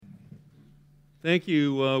Thank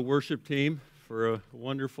you, worship team, for a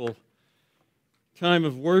wonderful time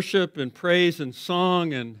of worship and praise and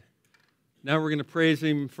song. And now we're going to praise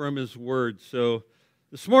Him from His Word. So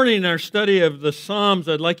this morning in our study of the Psalms,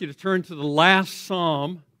 I'd like you to turn to the last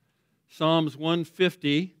Psalm, Psalms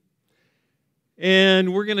 150.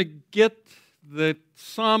 And we're going to get the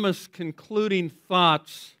psalmist's concluding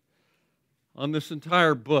thoughts on this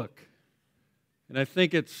entire book. And I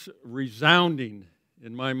think it's resounding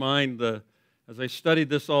in my mind. As I studied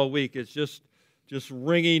this all week, it's just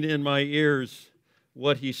ringing in my ears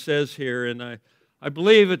what he says here. And I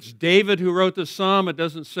believe it's David who wrote the psalm. It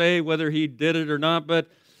doesn't say whether he did it or not, but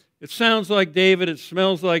it sounds like David, it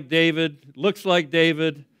smells like David, it looks like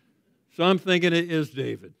David. So I'm thinking it is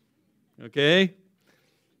David. Okay?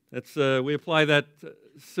 We apply that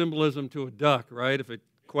symbolism to a duck, right? If it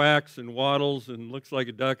quacks and waddles and looks like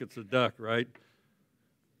a duck, it's a duck, right?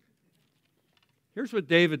 Here's what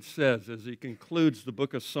David says as he concludes the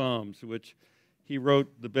book of Psalms, which he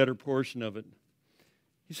wrote the better portion of it.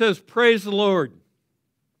 He says, "Praise the Lord.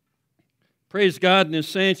 Praise God in His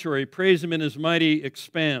sanctuary. Praise Him in His mighty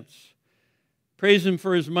expanse. Praise Him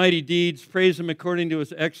for His mighty deeds. Praise Him according to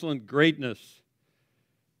His excellent greatness."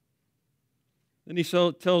 Then he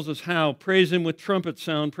tells us how. Praise Him with trumpet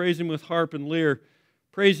sound. Praise Him with harp and lyre.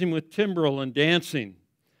 Praise Him with timbrel and dancing.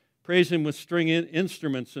 Praise Him with string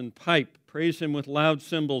instruments and pipe. Praise Him with loud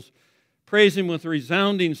cymbals. Praise Him with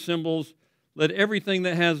resounding cymbals. Let everything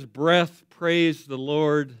that has breath praise the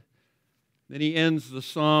Lord. Then he ends the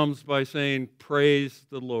Psalms by saying, "Praise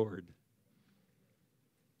the Lord."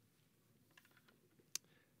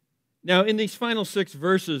 Now, in these final 6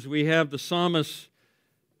 verses, we have the psalmist's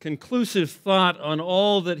conclusive thought on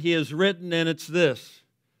all that he has written, and it's this: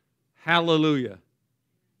 hallelujah.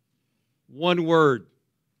 One word.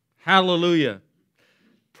 Hallelujah.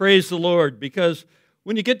 Praise the Lord. Because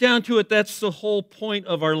when you get down to it, that's the whole point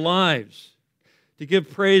of our lives. To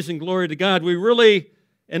give praise and glory to God. We really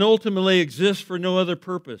and ultimately exist for no other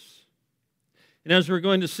purpose. And as we're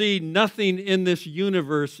going to see, nothing in this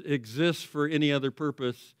universe exists for any other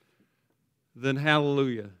purpose than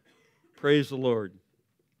hallelujah. Praise the Lord.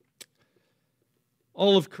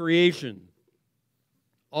 All of creation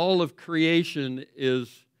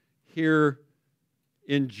is here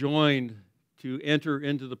enjoined to enter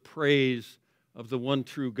into the praise of the one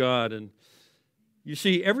true God. And you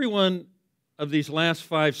see, every one of these last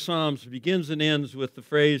 5 Psalms begins and ends with the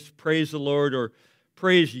phrase, praise the Lord, or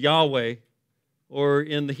praise Yahweh, or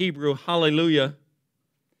in the Hebrew, hallelujah.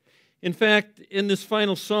 In fact, in this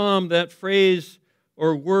final Psalm, that phrase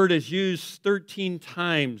or word is used 13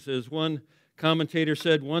 times, as one commentator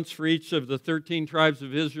said, once for each of the 13 tribes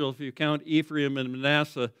of Israel, if you count Ephraim and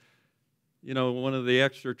Manasseh, one of the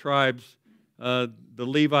extra tribes. The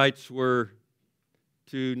Levites were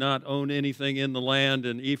to not own anything in the land,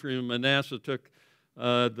 and Ephraim and Manasseh took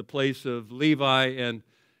the place of Levi,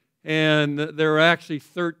 and there are actually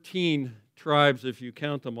 13 tribes if you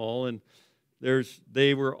count them all, and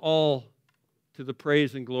they were all to the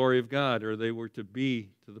praise and glory of God, or they were to be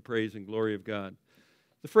to the praise and glory of God.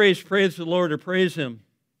 The phrase praise the Lord or praise Him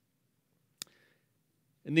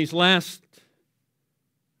in these last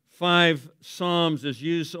 5 Psalms is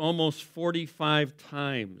used almost 45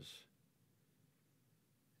 times.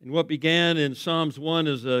 And what began in Psalms 1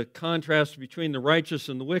 as a contrast between the righteous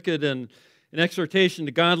and the wicked and an exhortation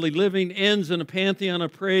to godly living ends in a pantheon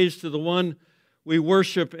of praise to the one we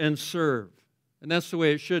worship and serve. And that's the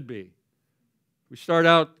way it should be. We start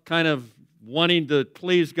out kind of wanting to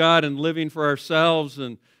please God and living for ourselves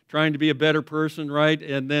and trying to be a better person, right?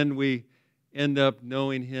 And then we end up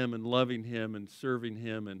knowing Him and loving Him and serving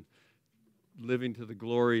Him and living to the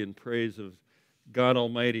glory and praise of God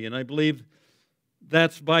Almighty. And I believe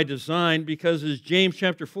that's by design because, as James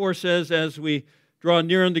chapter 4 says, as we draw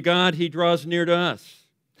near unto God, He draws near to us.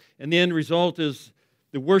 And the end result is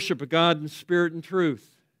the worship of God in spirit and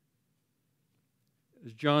truth,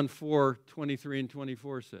 as John 4:23 and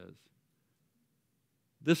 24 says.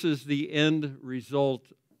 This is the end result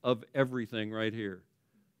of everything right here.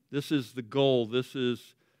 This is the goal. This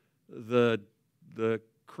is the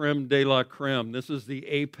creme de la creme. This is the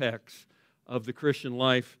apex of the Christian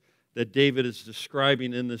life that David is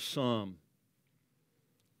describing in this psalm.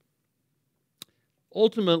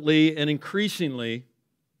 Ultimately and increasingly,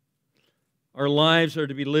 our lives are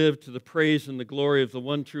to be lived to the praise and the glory of the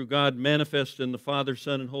one true God manifest in the Father,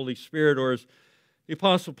 Son, and Holy Spirit. Or as the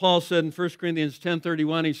Apostle Paul said in 1 Corinthians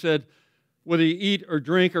 10:31, he said, whether you eat or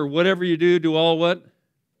drink or whatever you do all what?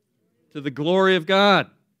 To the glory of God.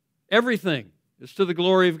 Everything is to the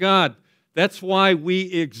glory of God. That's why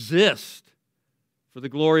we exist, for the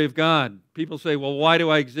glory of God. People say, well, why do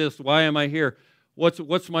I exist? Why am I here?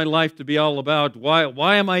 what's my life to be all about?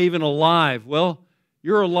 Why am I even alive? Well,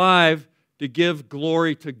 you're alive to give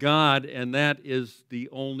glory to God, and that is the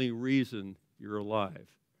only reason you're alive.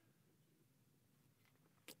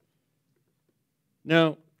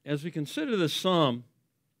 Now, as we consider this psalm,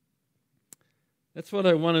 that's what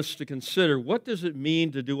I want us to consider. What does it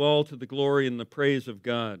mean to do all to the glory and the praise of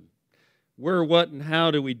God? Where, what, and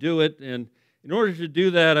how do we do it? And in order to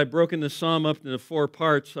do that, I've broken the psalm up into 4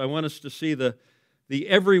 parts. I want us to see the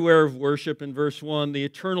everywhere of worship in verse 1, the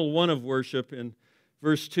eternal one of worship in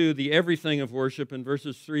verse 2, the everything of worship in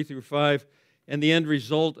verses 3 through 5, and the end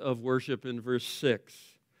result of worship in verse 6.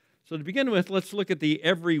 So to begin with, let's look at the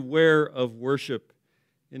everywhere of worship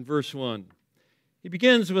in verse 1. He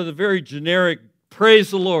begins with a very generic,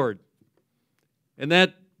 praise the Lord. And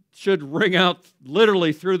that should ring out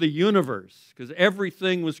literally through the universe, because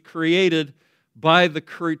everything was created by the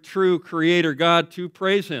true Creator God to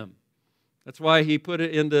praise Him. That's why He put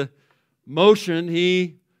it into motion.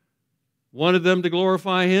 He wanted them to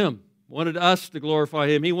glorify Him, wanted us to glorify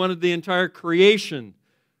Him. He wanted the entire creation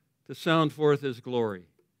to sound forth His glory.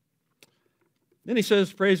 Then he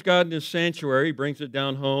says, praise God in His sanctuary. He brings it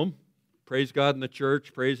down home. Praise God in the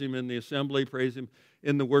church. Praise Him in the assembly. Praise Him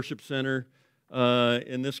in the worship center.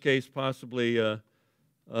 In this case, possibly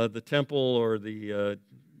the temple or the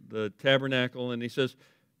tabernacle. And he says,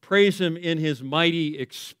 praise Him in His mighty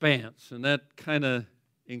expanse. And that kind of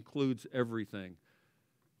includes everything.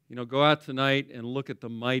 You know, go out tonight and look at the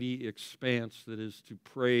mighty expanse that is to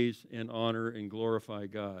praise and honor and glorify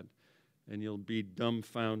God. And you'll be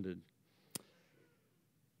dumbfounded.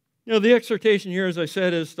 You know, the exhortation here, as I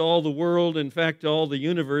said, is to all the world, in fact, to all the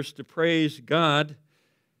universe, to praise God.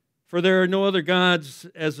 For there are no other gods,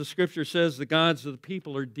 as the Scripture says, the gods of the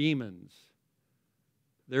people are demons.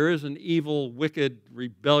 There is an evil, wicked,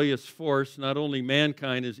 rebellious force. Not only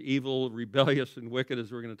mankind is evil, rebellious, and wicked,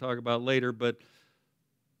 as we're going to talk about later, but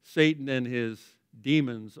Satan and his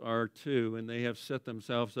demons are too, and they have set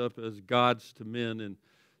themselves up as gods to men in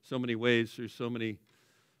so many ways, through so many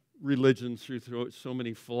religions, through so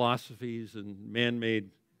many philosophies and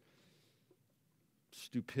man-made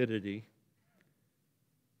stupidity.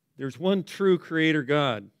 There's one true Creator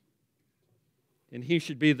God, and He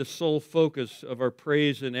should be the sole focus of our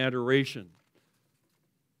praise and adoration.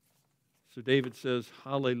 So David says,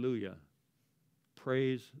 hallelujah,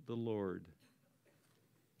 praise the Lord.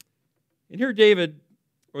 And here David,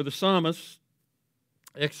 or the psalmist,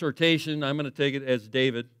 exhortation, I'm going to take it as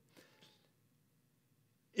David,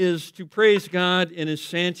 is to praise God in His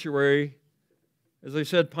sanctuary, as I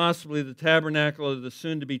said, possibly the tabernacle or the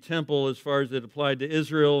soon-to-be temple as far as it applied to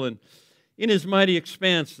Israel, and in His mighty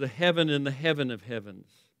expanse, the heaven and the heaven of heavens.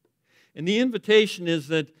 And the invitation is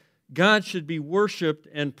that God should be worshiped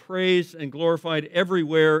and praised and glorified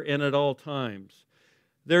everywhere and at all times.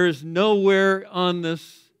 There is nowhere on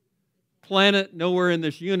this planet, nowhere in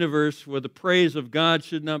this universe where the praise of God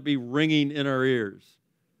should not be ringing in our ears.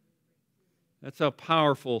 That's how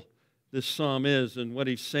powerful this psalm is, and what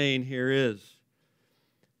he's saying here is.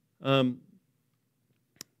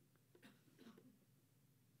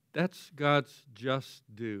 That's God's just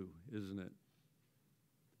due, isn't it?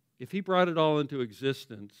 If He brought it all into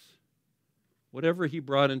existence, whatever He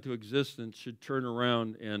brought into existence should turn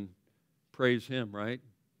around and praise Him, right?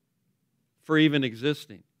 For even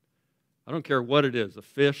existing. I don't care what it is, a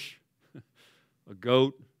fish, a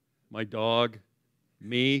goat, my dog,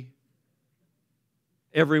 me,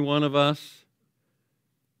 every one of us.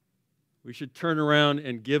 We should turn around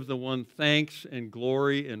and give the one thanks and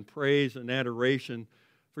glory and praise and adoration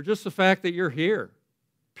for just the fact that you're here,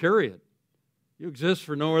 period. You exist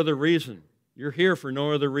for no other reason. You're here for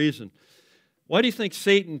no other reason. Why do you think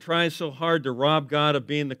Satan tries so hard to rob God of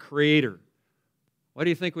being the Creator? Why do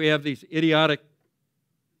you think we have these idiotic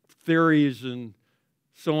theories and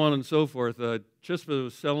so on and so forth? Chispa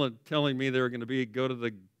was telling me they were going to go to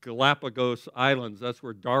the Galapagos Islands. That's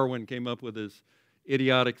where Darwin came up with his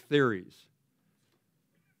idiotic theories.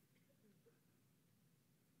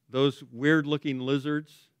 Those weird-looking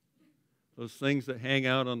lizards, those things that hang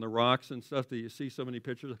out on the rocks and stuff that you see so many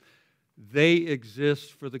pictures of, they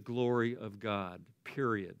exist for the glory of God,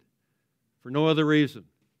 period. For no other reason.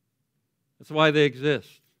 That's why they exist.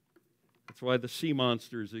 That's why the sea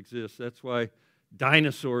monsters exist. That's why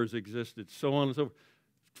dinosaurs existed, so on and so forth.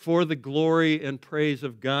 For the glory and praise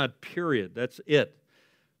of God, period. That's it.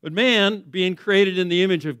 But man, being created in the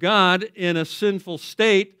image of God in a sinful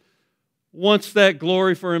state, wants that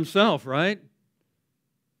glory for himself, right?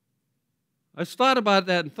 I thought about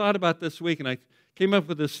that and thought about this week, and I came up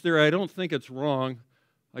with this theory. I don't think it's wrong.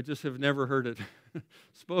 I just have never heard it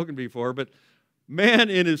spoken before. But Man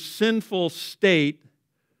in his sinful state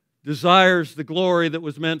desires the glory that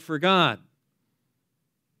was meant for God.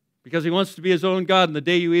 Because he wants to be his own God. And the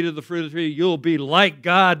day you eat of the fruit of the tree, you'll be like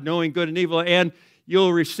God, knowing good and evil, and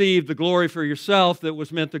you'll receive the glory for yourself that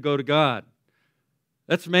was meant to go to God.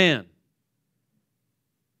 That's man.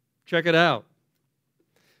 Check it out.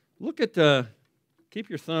 Look at, keep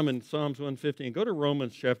your thumb in Psalms 115. Go to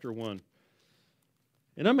Romans chapter 1.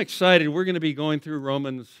 And I'm excited. We're going to be going through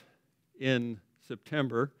Romans in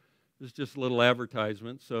September. This is just a little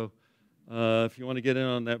advertisement. So if you want to get in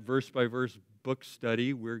on that verse-by-verse book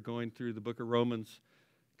study, we're going through the book of Romans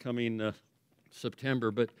coming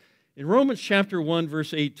September. But in Romans chapter 1,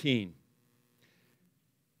 verse 18, it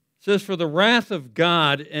says, "For the wrath of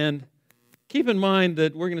God," and keep in mind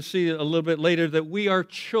that we're going to see a little bit later that we are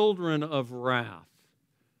children of wrath,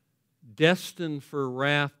 destined for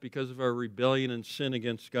wrath because of our rebellion and sin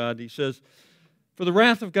against God. He says, "For the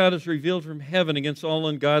wrath of God is revealed from heaven against all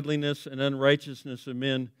ungodliness and unrighteousness of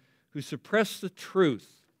men who suppress the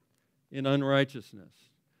truth in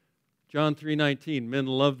unrighteousness." John 3:19, "Men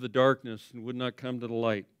love the darkness and would not come to the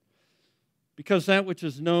light, because that which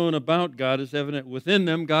is known about God is evident within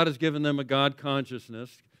them." God has given them a God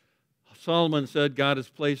consciousness. Solomon said God has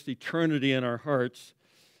placed eternity in our hearts.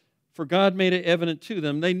 "For God made it evident to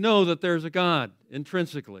them." They know that there's a God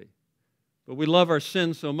intrinsically. But we love our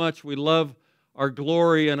sin so much, we love our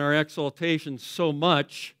glory and our exaltation so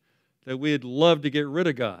much that we'd love to get rid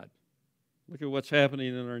of God. Look at what's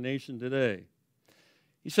happening in our nation today.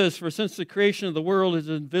 He says, "For since the creation of the world, his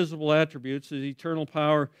invisible attributes, his eternal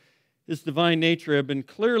power, his divine nature have been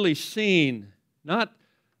clearly seen," not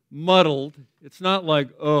muddled. It's not like,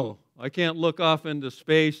 oh, I can't look off into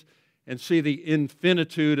space and see the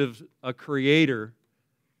infinitude of a creator.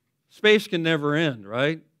 Space can never end,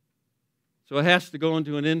 right? So it has to go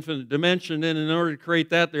into an infinite dimension, and in order to create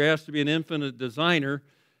that, there has to be an infinite designer,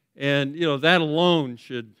 and that alone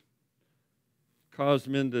should cause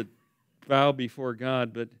men to bow before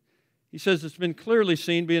God. But he says it's been clearly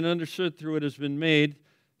seen, being understood through it has been made,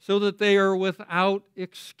 so that they are without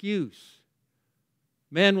excuse.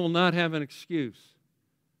 Man will not have an excuse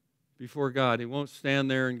before God. He won't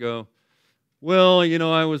stand there and go, well,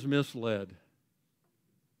 I was misled.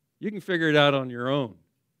 You can figure it out on your own.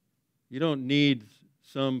 You don't need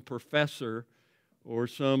some professor or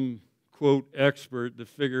some, quote, expert to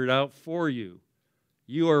figure it out for you.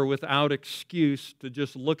 You are without excuse to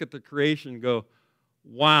just look at the creation and go,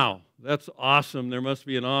 wow, that's awesome. There must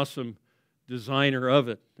be an awesome designer of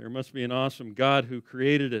it. There must be an awesome God who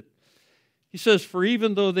created it. He says, "For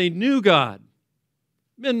even though they knew God,"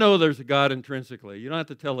 men know there's a God intrinsically. You don't have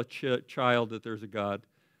to tell a child that there's a God.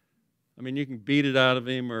 I mean, you can beat it out of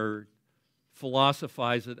him or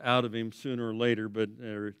philosophize it out of him sooner or later,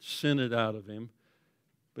 or sin it out of him.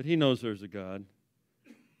 But he knows there's a God.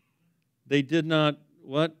 They did not,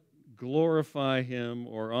 what? Glorify him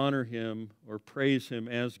or honor him or praise him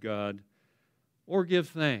as God or give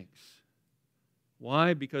thanks.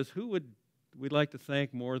 Why? Because who would we like to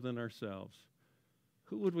thank more than ourselves?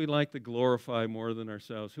 Who would we like to glorify more than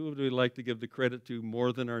ourselves? Who would we like to give the credit to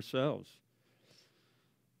more than ourselves?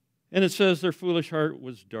 And it says their foolish heart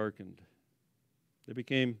was darkened. They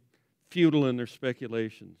became futile in their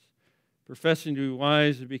speculations. Professing to be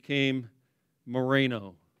wise, they became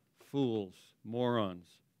moreno, fools, morons.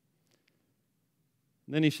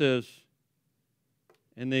 And then he says,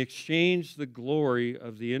 "And they exchanged the glory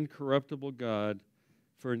of the incorruptible God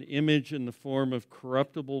for an image in the form of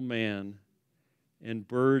corruptible man and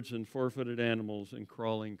birds and four-footed animals and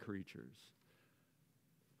crawling creatures."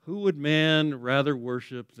 Who would man rather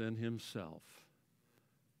worship than himself?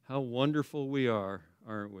 How wonderful we are,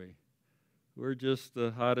 aren't we? We're just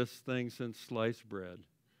the hottest thing since sliced bread.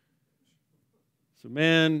 So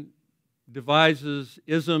man devises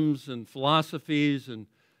isms and philosophies and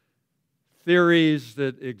theories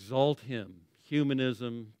that exalt him.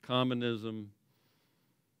 Humanism, communism,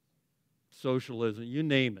 socialism, you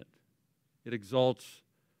name it. It exalts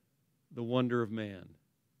the wonder of man.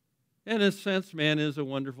 And in a sense, man is a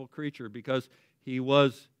wonderful creature because he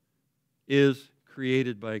is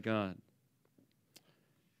created by God.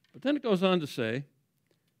 But then it goes on to say,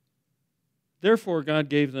 "Therefore God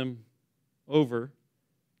gave them over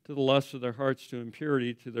to the lusts of their hearts, to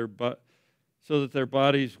impurity, so that their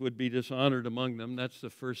bodies would be dishonored among them." That's the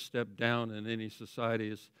first step down in any society,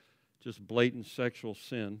 is just blatant sexual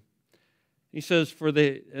sin. He says,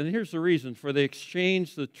 and here's the reason, "For they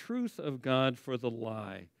exchanged the truth of God for the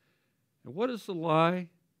lie." And what is the lie?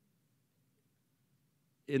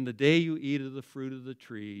 In the day you eat of the fruit of the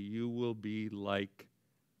tree, you will be like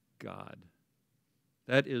God.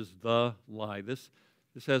 That is the lie. This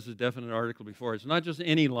This has a definite article before it. It's not just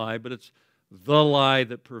any lie, but it's the lie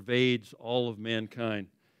that pervades all of mankind.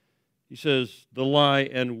 He says, the lie,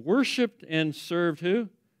 and worshiped and served who?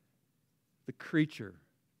 The creature,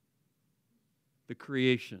 the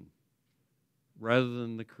creation, rather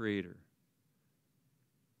than the Creator.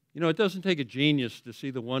 You know, it doesn't take a genius to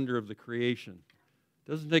see the wonder of the creation.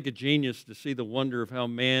 It doesn't take a genius to see the wonder of how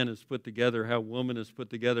man is put together, how woman is put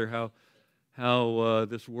together, how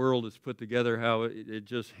this world is put together, how it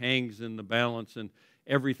just hangs in the balance and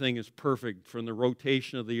everything is perfect, from the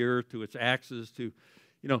rotation of the earth to its axis to,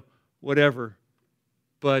 whatever.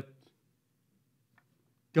 But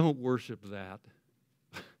don't worship that.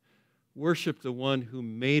 Worship the one who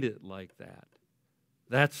made it like that.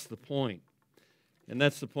 That's the point. And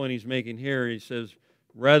that's the point he's making here. He says,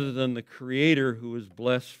 rather than the Creator who is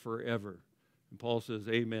blessed forever. And Paul says,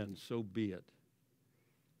 amen, so be it.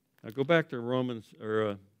 Now go back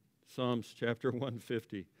to Psalms chapter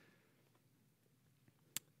 150.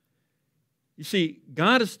 You see,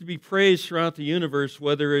 God is to be praised throughout the universe,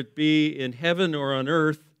 whether it be in heaven or on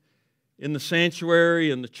earth, in the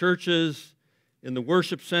sanctuary, in the churches, in the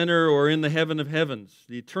worship center, or in the heaven of heavens.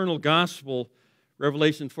 The eternal gospel,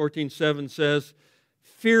 Revelation 14:7 says,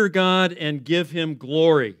 fear God and give Him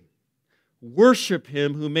glory. Worship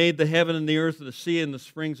Him who made the heaven and the earth and the sea and the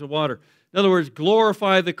springs of water. In other words,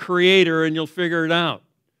 glorify the Creator and you'll figure it out.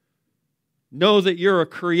 Know that you're a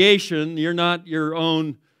creation. You're not your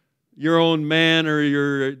own man, or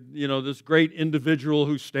you're, this great individual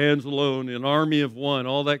who stands alone, an army of one,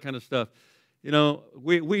 all that kind of stuff.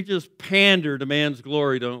 We just pander to man's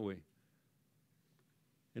glory, don't we?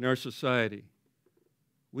 In our society.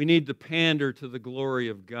 We need to pander to the glory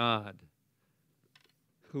of God,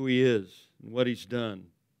 who He is and what He's done,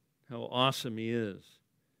 how awesome He is.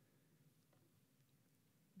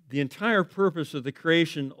 The entire purpose of the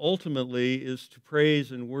creation ultimately is to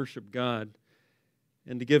praise and worship God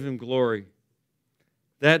and to give Him glory.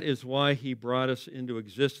 That is why He brought us into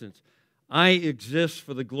existence. I exist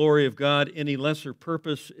for the glory of God. Any lesser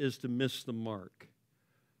purpose is to miss the mark.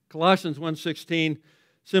 Colossians 1:16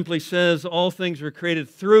 simply says all things were created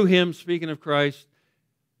through Him, speaking of Christ,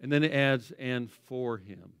 and then it adds, and for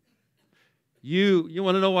Him. You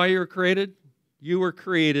want to know why you were created? You were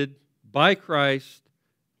created by Christ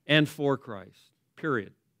and for Christ,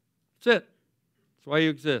 period. That's it. That's why you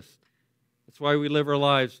exist. That's why we live our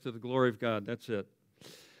lives to the glory of God. That's it.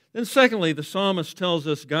 Then secondly, the psalmist tells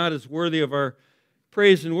us God is worthy of our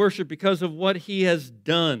praise and worship because of what He has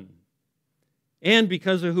done and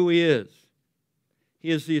because of who He is. He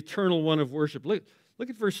is the eternal one of worship. Look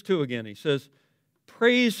at verse 2 again. He says,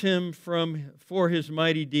 praise Him for His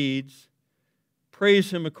mighty deeds.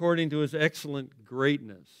 Praise Him according to His excellent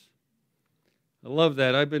greatness. I love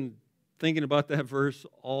that. I've been thinking about that verse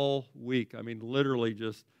all week. I mean, literally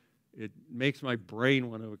just, it makes my brain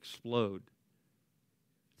want to explode.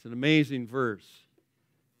 It's an amazing verse.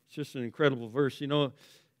 It's just an incredible verse.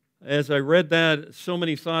 As I read that, so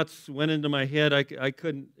many thoughts went into my head, I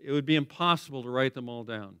couldn't, it would be impossible to write them all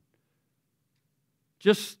down.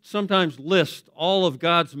 Just sometimes list all of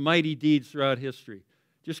God's mighty deeds throughout history.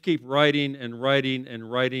 Just keep writing and writing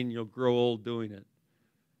and writing. You'll grow old doing it.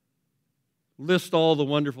 List all the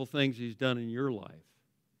wonderful things He's done in your life.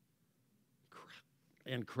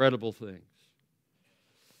 Incredible things.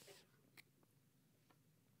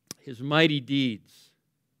 His mighty deeds.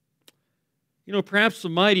 Perhaps the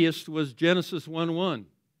mightiest was Genesis 1:1.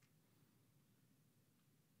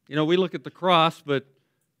 We look at the cross, but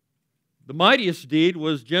the mightiest deed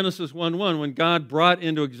was Genesis 1:1, when God brought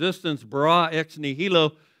into existence, bara ex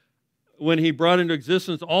nihilo, when He brought into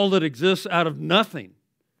existence all that exists out of nothing.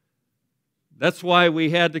 That's why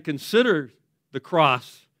we had to consider the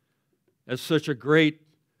cross as such a great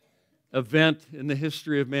event in the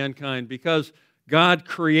history of mankind, because God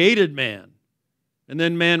created man, and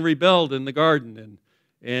then man rebelled in the garden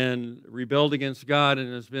and rebelled against God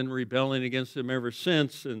and has been rebelling against Him ever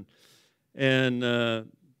since. But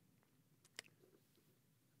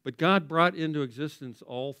God brought into existence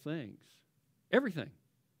all things, everything.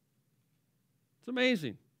 It's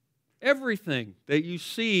amazing. Everything that you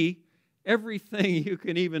see, everything you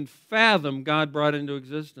can even fathom, God brought into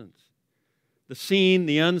existence. The seen,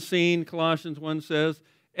 the unseen, Colossians 1 says,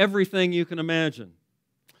 everything you can imagine.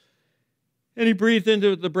 And He breathed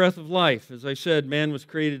into it the breath of life. As I said, man was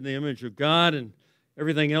created in the image of God, and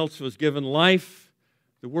everything else was given life.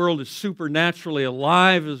 The world is supernaturally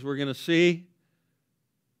alive, as we're going to see.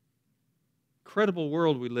 Incredible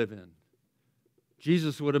world we live in.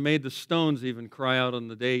 Jesus would have made the stones even cry out on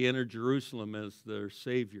the day He entered Jerusalem as their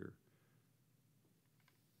Savior.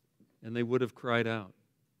 And they would have cried out.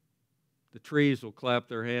 The trees will clap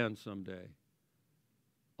their hands someday.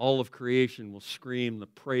 All of creation will scream the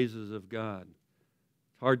praises of God.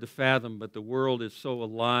 It's hard to fathom, but the world is so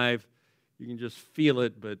alive. You can just feel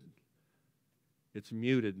it, but it's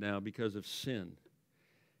muted now because of sin.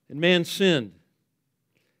 And man sinned.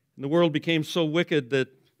 And the world became so wicked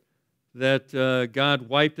that God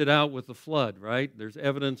wiped it out with the flood, right? There's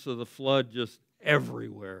evidence of the flood just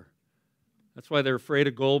everywhere. That's why they're afraid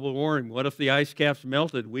of global warming. What if the ice caps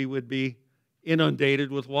melted? We would be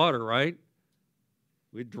inundated with water, right?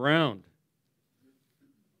 We'd drown.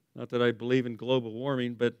 Not that I believe in global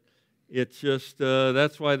warming, but it's just,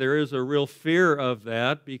 that's why there is a real fear of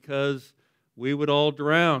that, because we would all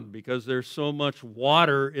drown, because there's so much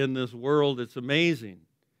water in this world. It's amazing.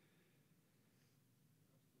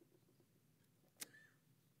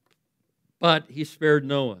 But he spared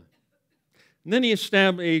Noah. And then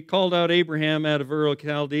he called out Abraham out of Ur of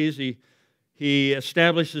Chaldees. He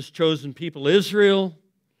established his chosen people Israel,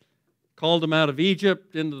 called them out of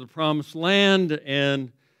Egypt into the promised land,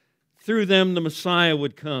 and through them the Messiah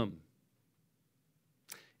would come.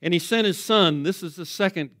 And he sent his son. This is the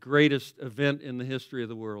second greatest event in the history of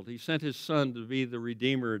the world. He sent his son to be the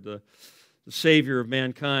Redeemer, the Savior of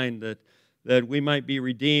mankind, that we might be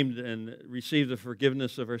redeemed and receive the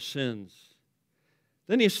forgiveness of our sins.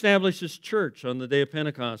 Then he established his church on the day of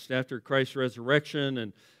Pentecost after Christ's resurrection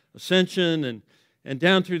and ascension, and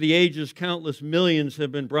down through the ages, countless millions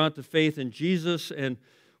have been brought to faith in Jesus and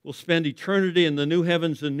will spend eternity in the new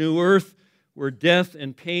heavens and new earth, where death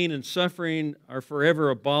and pain and suffering are forever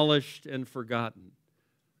abolished and forgotten.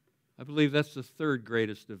 I believe that's the third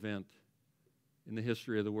greatest event in the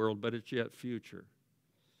history of the world, but it's yet future.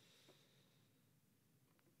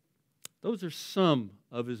 Those are some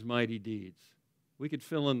of his mighty deeds. We could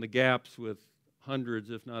fill in the gaps with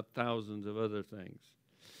hundreds, if not thousands, of other things.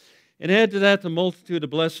 And add to that the multitude of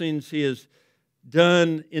blessings he has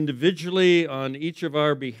done individually on each of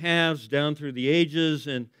our behalves down through the ages,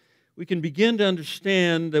 and we can begin to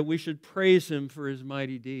understand that we should praise him for his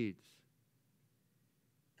mighty deeds.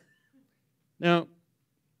 Now,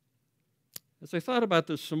 as I thought about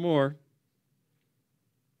this some more,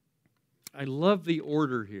 I love the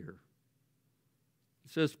order here.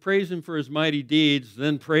 It says, praise him for his mighty deeds,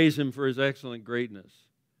 then praise him for his excellent greatness.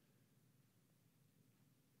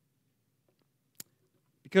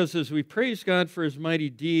 Because as we praise God for his mighty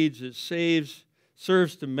deeds, it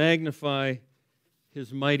serves to magnify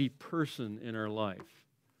his mighty person in our life.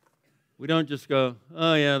 We don't just go,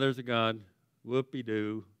 oh yeah, there's a God.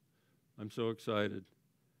 Whoopie-doo. I'm so excited.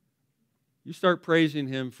 You start praising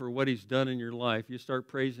him for what he's done in your life. You start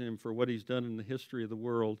praising him for what he's done in the history of the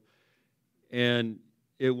world. And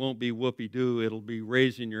it won't be whoopie-doo. It'll be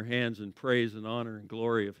raising your hands in praise and honor and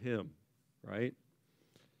glory of him, right?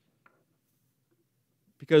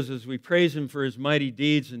 Because as we praise him for his mighty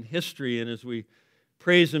deeds in history, and as we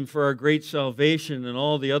praise him for our great salvation and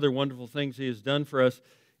all the other wonderful things he has done for us,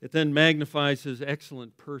 it then magnifies his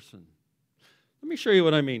excellent person. Let me show you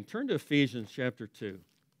what I mean. Turn to Ephesians chapter 2.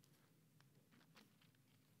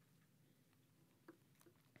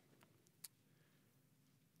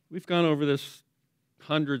 We've gone over this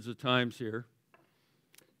hundreds of times here.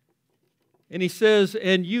 And he says,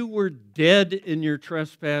 and you were dead in your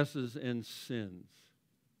trespasses and sins.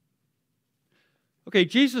 Okay,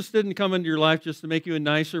 Jesus didn't come into your life just to make you a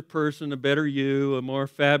nicer person, a better you, a more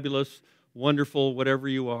fabulous, wonderful, whatever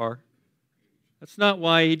you are. That's not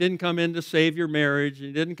why. He didn't come in to save your marriage.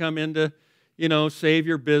 He didn't come in to, save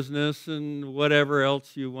your business and whatever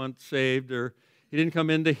else you want saved. Or he didn't come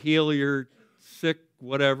in to heal your sick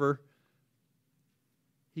whatever.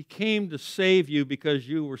 He came to save you because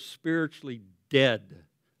you were spiritually dead.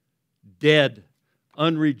 Dead,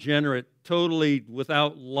 unregenerate, totally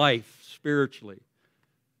without life spiritually.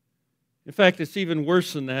 In fact, it's even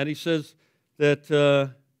worse than that. He says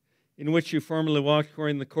that in which you formerly walked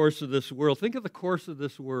according to the course of this world. Think of the course of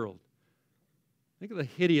this world. Think of the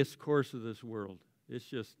hideous course of this world. It's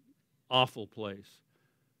just awful place.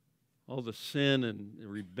 All the sin and the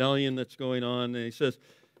rebellion that's going on. And he says,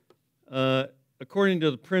 according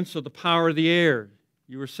to the prince of the power of the air,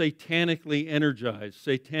 you were satanically energized,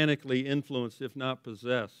 satanically influenced, if not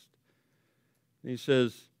possessed. And he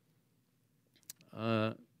says,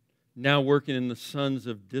 now working in the sons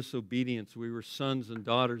of disobedience. We were sons and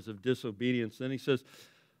daughters of disobedience. Then he says,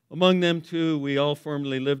 among them too, we all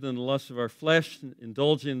formerly lived in the lusts of our flesh,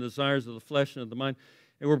 indulging in the desires of the flesh and of the mind,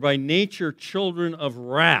 and were by nature children of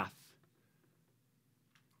wrath.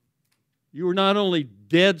 You were not only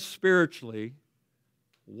dead spiritually,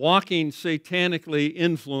 walking satanically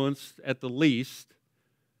influenced at the least,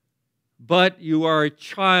 but you are a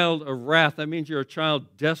child of wrath. That means you're a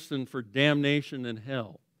child destined for damnation and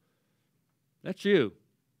hell. That's you.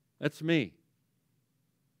 That's me.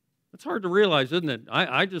 That's hard to realize, isn't it?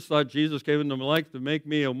 I just thought Jesus came into my life to make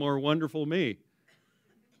me a more wonderful me.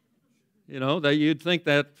 You know, that you'd think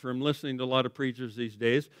that from listening to a lot of preachers these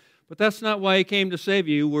days. But that's not why He came to save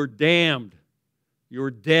you. You were damned. You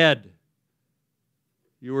were dead.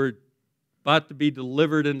 You were about to be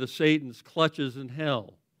delivered into Satan's clutches in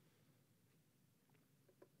hell.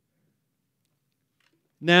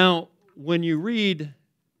 Now, when you read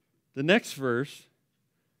the next verse,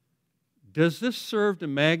 does this serve to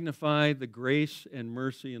magnify the grace and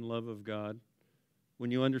mercy and love of God when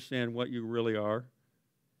you understand what you really are?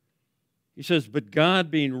 He says, but God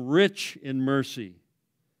being rich in mercy.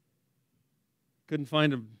 Couldn't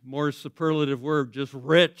find a more superlative word, just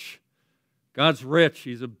rich. God's rich.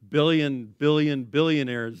 He's a billionaire,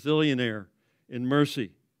 zillionaire in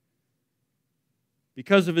mercy.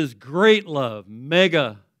 Because of His great love,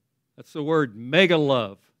 mega, that's the word, mega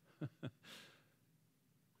love.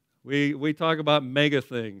 We talk about mega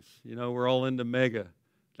things. You know, we're all into mega.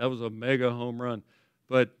 That was a mega home run.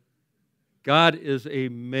 But God is a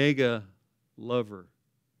mega lover.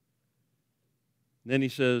 And then He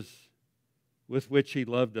says, with which He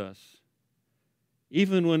loved us.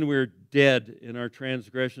 Even when we were dead in our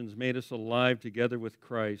transgressions, made us alive together with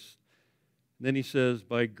Christ. And then He says,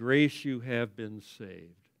 by grace you have been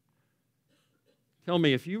saved. Tell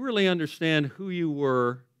me, if you really understand who you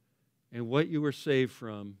were and what you were saved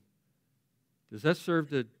from, does that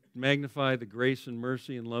serve to magnify the grace and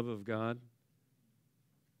mercy and love of God?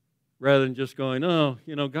 Rather than just going, oh,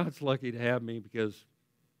 you know, God's lucky to have me because,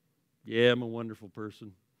 yeah, I'm a wonderful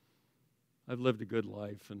person. I've lived a good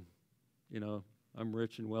life and, you know, I'm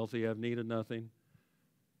rich and wealthy. I've needed nothing.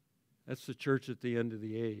 That's the church at the end of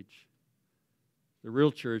the age. The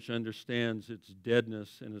real church understands its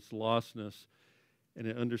deadness and its lostness, and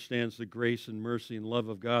it understands the grace and mercy and love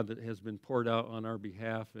of God that has been poured out on our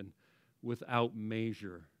behalf and without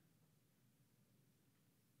measure.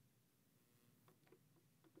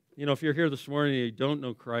 You know, if you're here this morning and you don't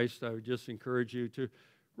know Christ, I would just encourage you to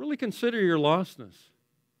really consider your lostness.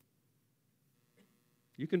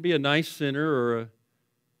 You can be a nice sinner or an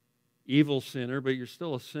evil sinner, but you're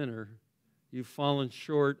still a sinner. You've fallen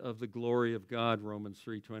short of the glory of God, Romans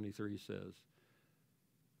 3:23 says.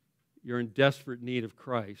 You're in desperate need of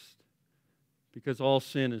Christ because all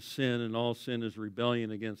sin is sin and all sin is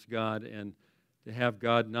rebellion against God, and to have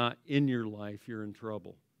God not in your life, you're in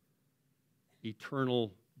trouble.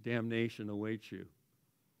 Eternal damnation awaits you.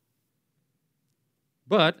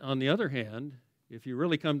 But, on the other hand, if you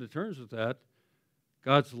really come to terms with that,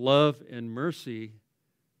 God's love and mercy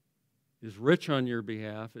is rich on your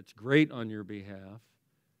behalf, it's great on your behalf,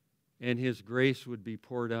 and His grace would be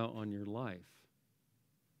poured out on your life.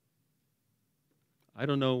 I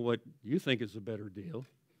don't know what you think is a better deal,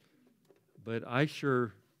 but I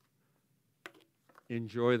sure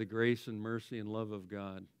enjoy the grace and mercy and love of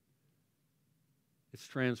God. It's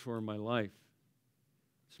transformed my life.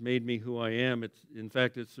 It's made me who I am. In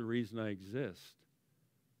fact, it's the reason I exist.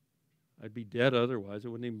 I'd be dead otherwise. I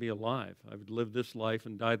wouldn't even be alive. I would live this life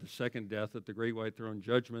and die the second death at the great white throne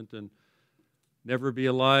judgment and never be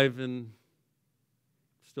alive and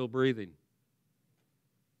still breathing.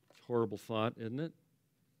 It's a horrible thought, isn't it?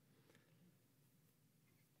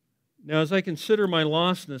 Now, as I consider my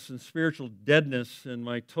lostness and spiritual deadness and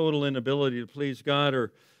my total inability to please God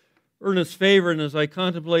or earn His favor, and as I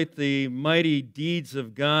contemplate the mighty deeds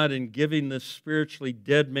of God in giving this spiritually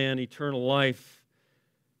dead man eternal life,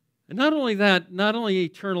 and not only that, not only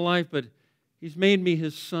eternal life, but He's made me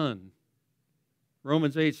His son.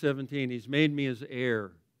 Romans 8:17, He's made me His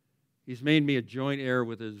heir. He's made me a joint heir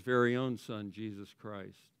with His very own Son, Jesus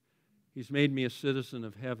Christ. He's made me a citizen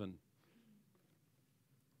of heaven.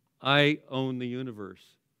 I own the universe.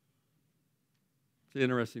 It's an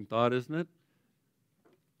interesting thought, isn't it?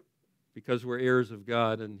 Because we're heirs of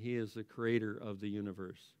God and He is the creator of the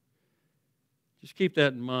universe. Just keep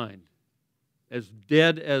that in mind. As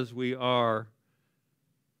dead as we are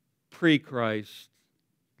pre-Christ,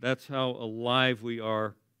 that's how alive we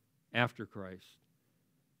are after Christ.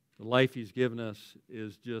 The life He's given us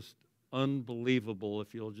is just unbelievable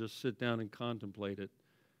if you'll just sit down and contemplate it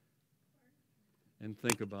and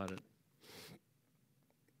think about it.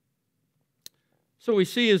 So we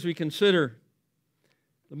see as we consider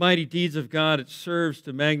the mighty deeds of God, it serves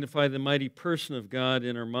to magnify the mighty person of God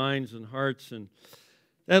in our minds and hearts, and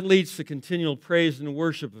that leads to continual praise and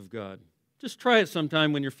worship of God. Just try it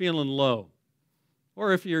sometime when you're feeling low,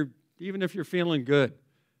 or even if you're feeling good.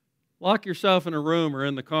 Lock yourself in a room or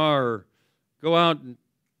in the car, or go out and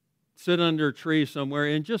sit under a tree somewhere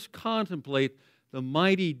and just contemplate the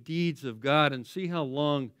mighty deeds of God and see how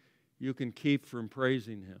long you can keep from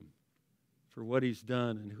praising Him for what He's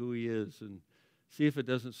done and who He is, and see if it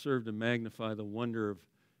doesn't serve to magnify the wonder of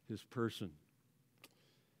His person.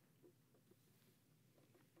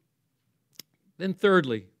 Then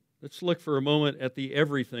thirdly, let's look for a moment at the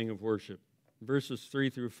everything of worship, verses 3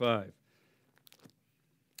 through 5.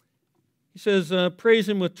 He says, praise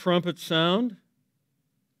Him with trumpet sound.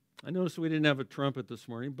 I noticed we didn't have a trumpet this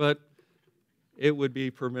morning, but it would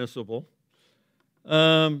be permissible.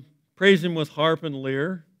 Praise Him with harp and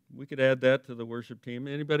lyre. We could add that to the worship team.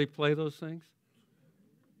 Anybody play those things?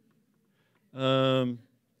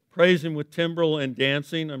 Praise Him with timbrel and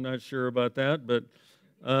dancing. I'm not sure about that, but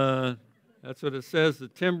that's what it says. The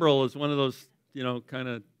timbrel is one of those, kind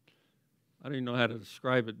of, I don't even know how to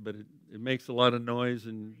describe it, but it makes a lot of noise,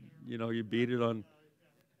 and, you beat it on.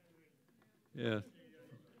 Yeah.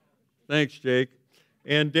 Thanks, Jake.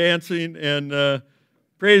 And dancing, and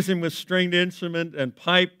praise Him with stringed instrument and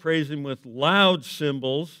pipe. Praise Him with loud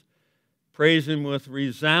cymbals. Praise Him with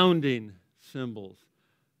resounding cymbals.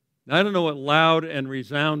 Now, I don't know what loud and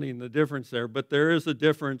resounding, the difference there, but there is a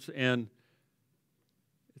difference, and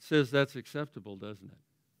it says that's acceptable, doesn't it?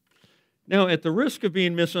 Now, at the risk of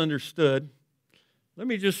being misunderstood, let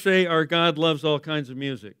me just say our God loves all kinds of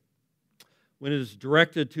music when it is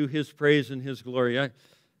directed to His praise and His glory.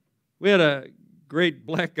 We had a great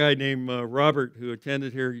black guy named Robert who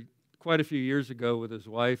attended here quite a few years ago with his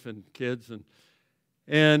wife and kids,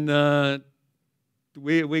 and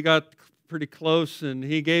we got pretty close, and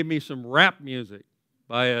he gave me some rap music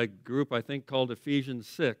by a group I think called Ephesians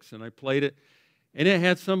 6, and I played it, and it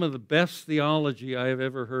had some of the best theology I have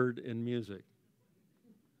ever heard in music.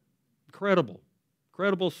 Incredible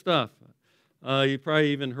stuff. You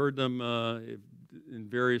probably even heard them in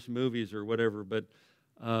various movies or whatever, but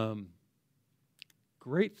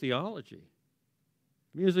great theology.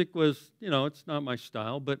 Music was, it's not my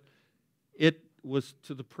style, but it was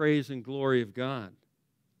to the praise and glory of God.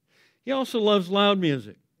 He also loves loud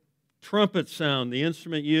music. Trumpet sound, the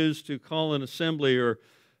instrument used to call an assembly or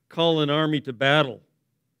call an army to battle.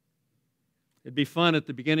 It'd be fun at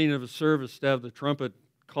the beginning of a service to have the trumpet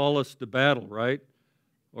call us to battle, right?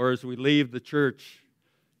 Or as we leave the church,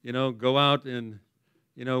 go out and,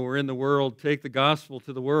 we're in the world, take the gospel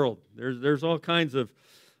to the world. There's all kinds of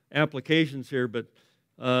applications here, but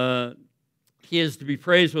He is to be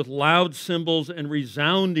praised with loud cymbals and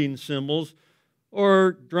resounding cymbals,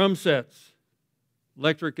 or drum sets,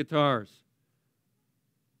 electric guitars.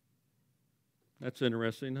 That's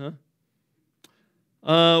interesting, huh?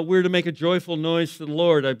 We're to make a joyful noise to the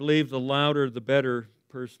Lord. I believe the louder the better,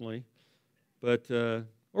 personally. But or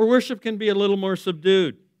worship can be a little more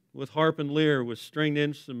subdued, with harp and lyre, with stringed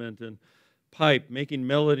instrument and pipe, making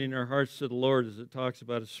melody in our hearts to the Lord, as it talks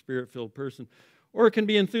about a spirit-filled person. Or it can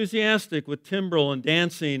be enthusiastic with timbrel and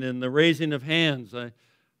dancing and the raising of hands. I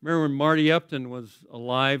remember when Marty Upton was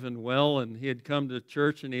alive and well, and he had come to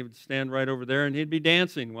church, and he would stand right over there, and he'd be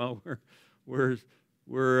dancing while we're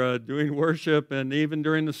doing worship, and even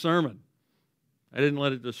during the sermon. I didn't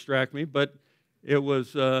let it distract me, but it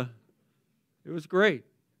was great.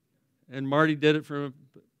 And Marty did it from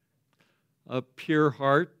a pure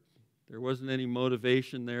heart. There wasn't any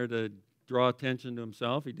motivation there to draw attention to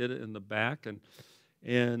himself. He did it in the back, and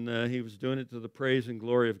he was doing it to the praise and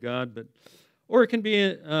glory of God. Or it can be,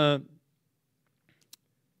 I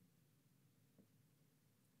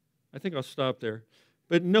think I'll stop there.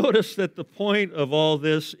 But notice that the point of all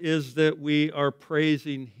this is that we are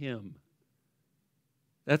praising Him.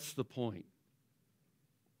 That's the point.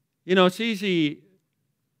 It's easy,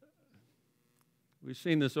 we've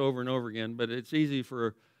seen this over and over again, but it's easy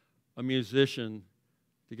for a musician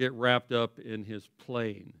to get wrapped up in his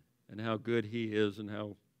playing and how good he is and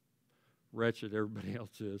how wretched everybody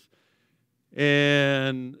else is.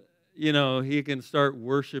 And, he can start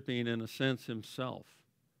worshiping, in a sense, himself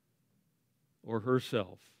or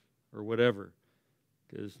herself or whatever,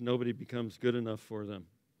 because nobody becomes good enough for them.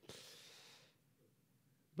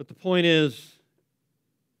 But the point is,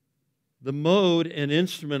 the mode and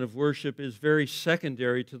instrument of worship is very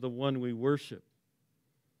secondary to the one we worship.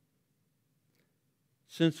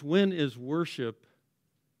 Since when does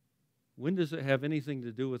it have anything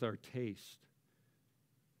to do with our taste?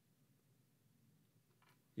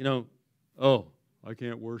 I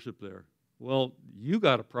can't worship there. Well, you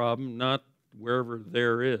got a problem, not wherever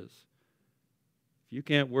there is. If you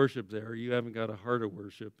can't worship there, you haven't got a heart of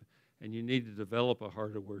worship, and you need to develop a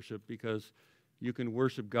heart of worship, because you can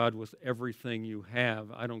worship God with everything you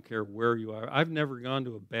have. I don't care where you are. I've never gone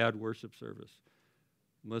to a bad worship service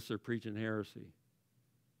unless they're preaching heresy.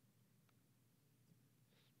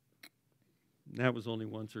 And that was only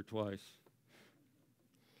once or twice.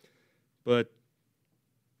 But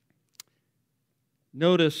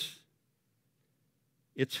notice,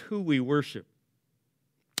 it's who we worship.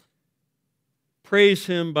 Praise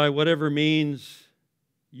Him by whatever means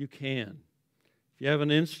you can. If you have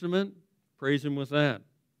an instrument, praise Him with that.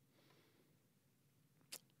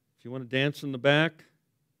 If you want to dance in the back,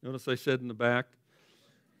 notice I said in the back,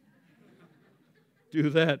 do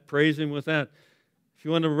that. Praise Him with that. If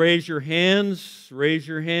you want to raise your hands, raise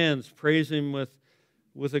your hands. Praise Him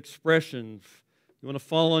with expression. If you want to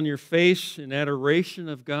fall on your face in adoration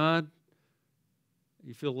of God,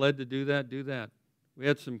 you feel led to do that, do that. We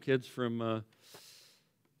had some kids from,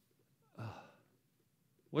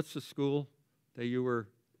 what's the school that you were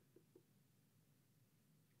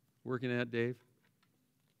working at, Dave?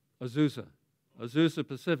 Azusa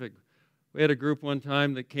Pacific. We had a group one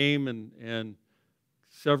time that came and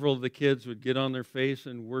several of the kids would get on their face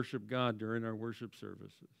and worship God during our worship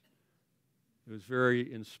services. It was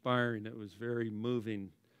very inspiring. It was very moving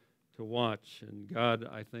to watch. And God,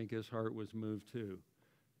 I think His heart was moved too.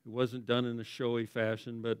 It wasn't done in a showy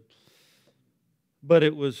fashion, but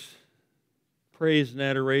it was praise and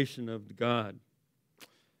adoration of God.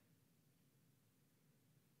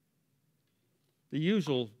 The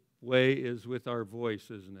usual way is with our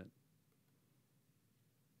voice, isn't it?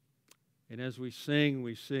 And as we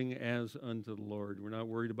sing as unto the Lord. We're not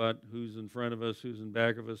worried about who's in front of us, who's in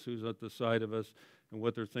back of us, who's at the side of us, and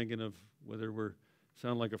what they're thinking of, whether we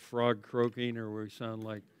sound like a frog croaking or we sound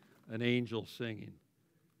like an angel singing.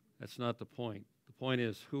 That's not the point. The point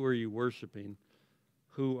is, who are you worshiping?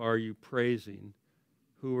 Who are you praising?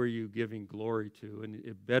 Who are you giving glory to? And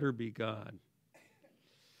it better be God.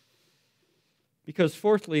 Because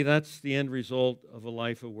fourthly, that's the end result of a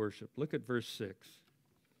life of worship. Look at verse 6.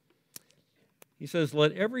 He says,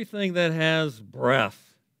 let everything that has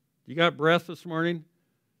breath. You got breath this morning?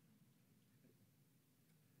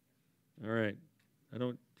 All right. I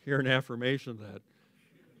don't hear an affirmation of that.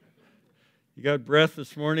 You got breath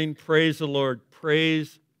this morning? Praise the Lord.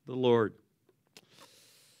 Praise the Lord.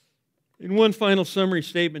 In one final summary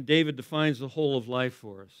statement, David defines the whole of life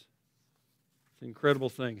for us. It's an incredible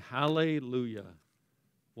thing. Hallelujah.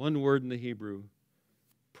 One word in the Hebrew.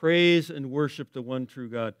 Praise and worship the one true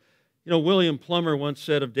God. You know, William Plummer once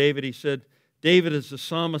said of David, he said, David is the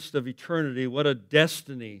psalmist of eternity. What a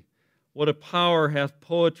destiny. What a power hath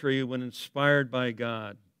poetry when inspired by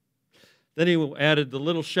God. Then he added, the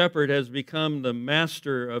little shepherd has become the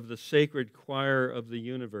master of the sacred choir of the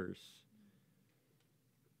universe.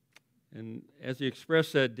 And as he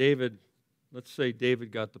expressed that, David, let's say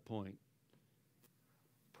David got the point.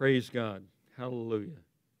 Praise God. Hallelujah.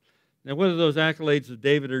 Now, whether those accolades of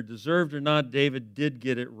David are deserved or not, David did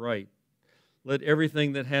get it right. Let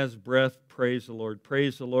everything that has breath praise the Lord.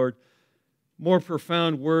 Praise the Lord. More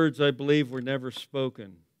profound words, I believe, were never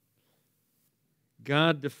spoken.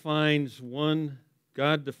 God defines life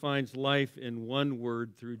in one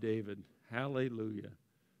word through David. Hallelujah.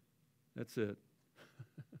 That's it.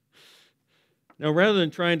 Now, rather than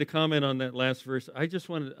trying to comment on that last verse, I just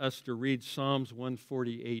wanted us to read Psalms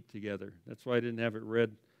 148 together. That's why I didn't have it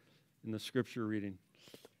read in the scripture reading.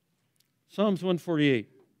 Psalms 148.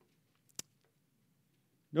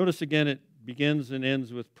 Notice again it begins and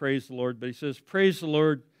ends with praise the Lord, but he says, praise the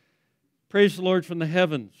Lord from the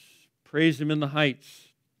heavens, praise Him in the heights,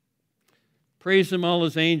 praise Him all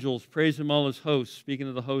His angels, praise Him all His hosts, speaking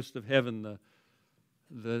of the host of heaven,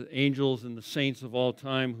 the angels and the saints of all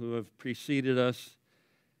time who have preceded us.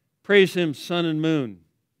 Praise Him, sun and moon.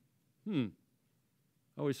 I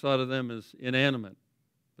always thought of them as inanimate,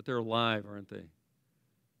 but they're alive, aren't they?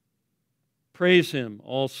 Praise Him,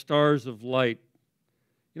 all stars of light.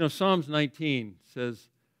 You know, Psalms 19 says,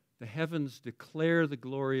 the heavens declare the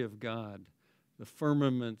glory of God. The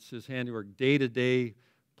firmament's His handiwork. Day to day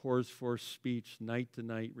pours forth speech. Night to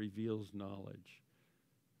night reveals knowledge.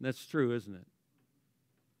 And that's true, isn't it?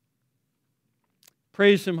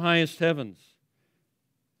 Praise Him, highest heavens,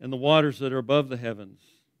 and the waters that are above the heavens.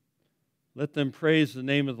 Let them praise the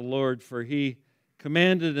name of the Lord, for He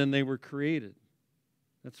commanded and they were created.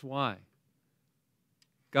 That's why.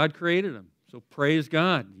 God created them, so praise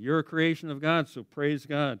God. You're a creation of God, so praise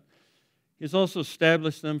God. He's also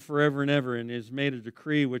established them forever and ever, and has made a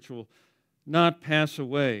decree which will not pass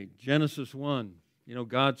away. Genesis 1, you know,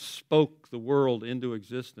 God spoke the world into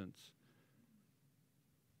existence.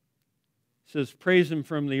 It says, praise Him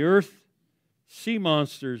from the earth, sea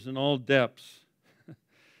monsters in all depths,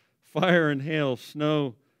 fire and hail,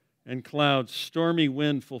 snow and clouds, stormy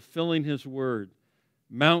wind fulfilling His word,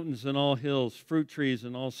 mountains and all hills, fruit trees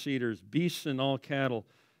and all cedars, beasts and all cattle,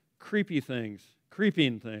 creeping things,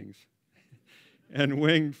 and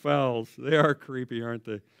winged fowls. They are creepy, aren't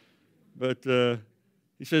they? But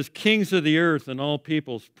he says, kings of the earth and all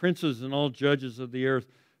peoples, princes and all judges of the earth,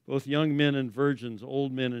 both young men and virgins,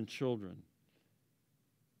 old men and children.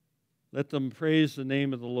 Let them praise the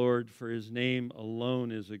name of the Lord, for his name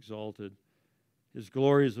alone is exalted. His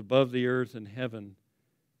glory is above the earth and heaven,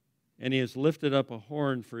 and he has lifted up a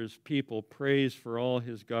horn for his people, praise for all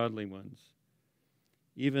his godly ones.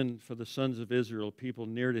 Even for the sons of Israel, people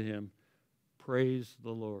near to him, praise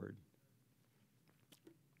the Lord.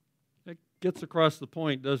 That gets across the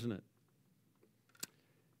point, doesn't it?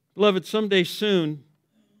 Beloved, someday soon,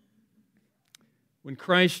 when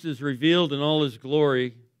Christ is revealed in all his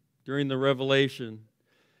glory during the revelation,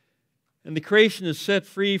 and the creation is set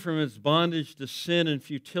free from its bondage to sin and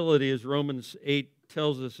futility, as Romans 8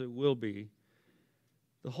 tells us it will be,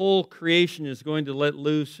 the whole creation is going to let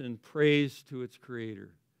loose in praise to its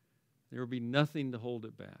Creator. There will be nothing to hold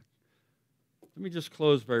it back. Let me just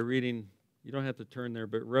close by reading, you don't have to turn there,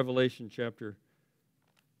 but Revelation chapter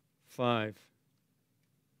 5.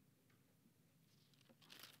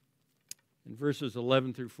 In verses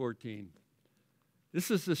 11 through 14. This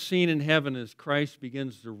is the scene in heaven as Christ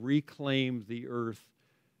begins to reclaim the earth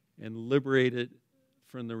and liberate it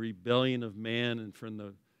from the rebellion of man and from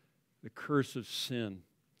the curse of sin.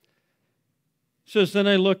 It says, then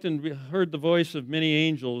I looked and heard the voice of many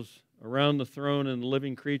angels around the throne and the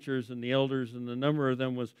living creatures and the elders, and the number of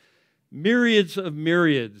them was myriads of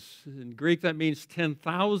myriads. In Greek that means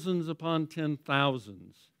 10,000s upon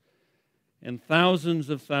 10,000s and thousands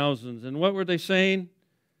of thousands. And what were they saying?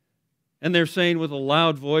 And they're saying with a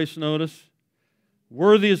loud voice, notice,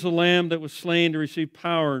 worthy is the Lamb that was slain to receive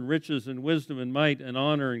power and riches and wisdom and might and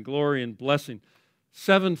honor and glory and blessing.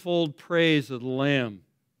 Sevenfold praise of the Lamb.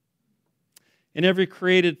 And every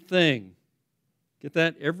created thing, get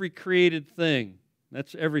that? Every created thing,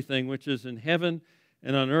 that's everything which is in heaven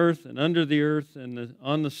and on earth and under the earth and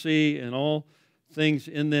on the sea and all things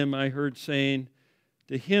in them, I heard saying,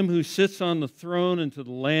 to him who sits on the throne and to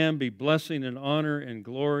the Lamb be blessing and honor and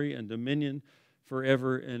glory and dominion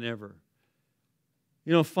forever and ever.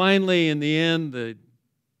 You know, finally, in the end, the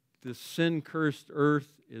sin-cursed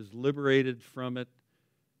earth is liberated from it,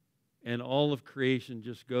 and all of creation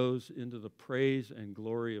just goes into the praise and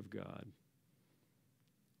glory of God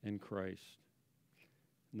and Christ.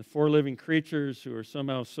 And the four living creatures who are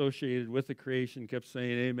somehow associated with the creation kept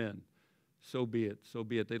saying, amen. So be it, so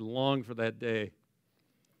be it. They longed for that day.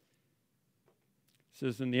 It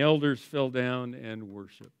says, and the elders fell down and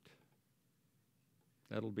worshiped.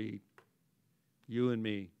 That'll be you and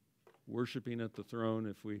me worshiping at the throne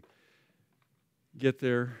if we get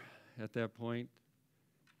there at that point.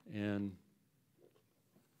 And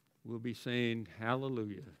we'll be saying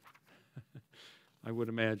hallelujah, I would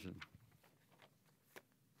imagine.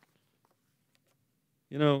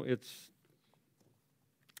 You know, it's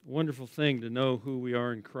a wonderful thing to know who we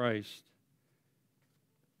are in Christ,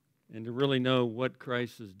 and to really know what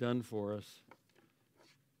Christ has done for us,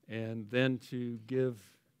 and then to give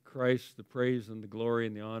Christ the praise and the glory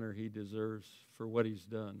and the honor he deserves for what he's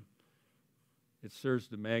done. It serves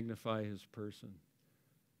to magnify his person.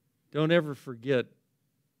 Don't ever forget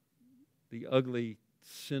the ugly,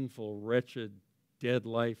 sinful, wretched, dead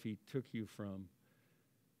life he took you from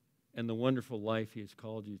and the wonderful life he has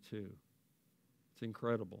called you to. It's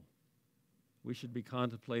incredible. We should be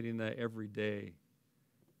contemplating that every day.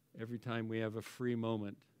 Every time we have a free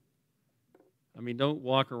moment. I mean, don't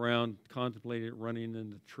walk around contemplating it running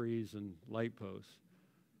into trees and light posts.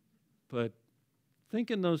 But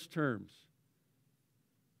think in those terms.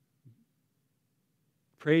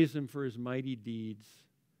 Praise him for his mighty deeds.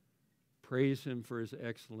 Praise him for his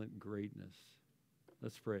excellent greatness.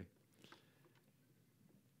 Let's pray.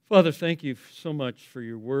 Father, thank you so much for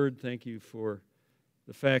your word. Thank you for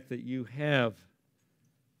the fact that you have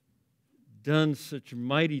done such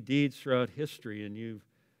mighty deeds throughout history, and you've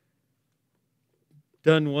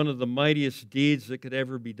done one of the mightiest deeds that could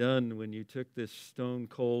ever be done when you took this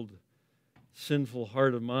stone-cold, sinful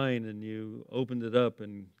heart of mine and you opened it up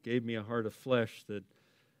and gave me a heart of flesh that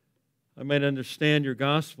I might understand your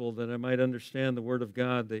gospel, that I might understand the Word of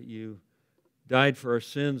God, that you died for our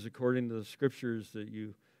sins according to the Scriptures, that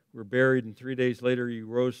you were buried and 3 days later you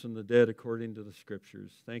rose from the dead according to the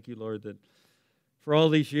Scriptures. Thank you, Lord, that for all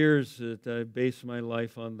these years that I base my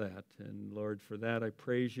life on that. And Lord, for that I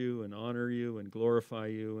praise you and honor you and glorify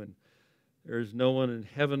you. And there is no one in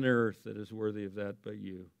heaven or earth that is worthy of that but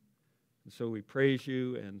you. And so we praise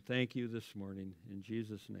you and thank you this morning. In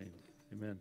Jesus' name, amen.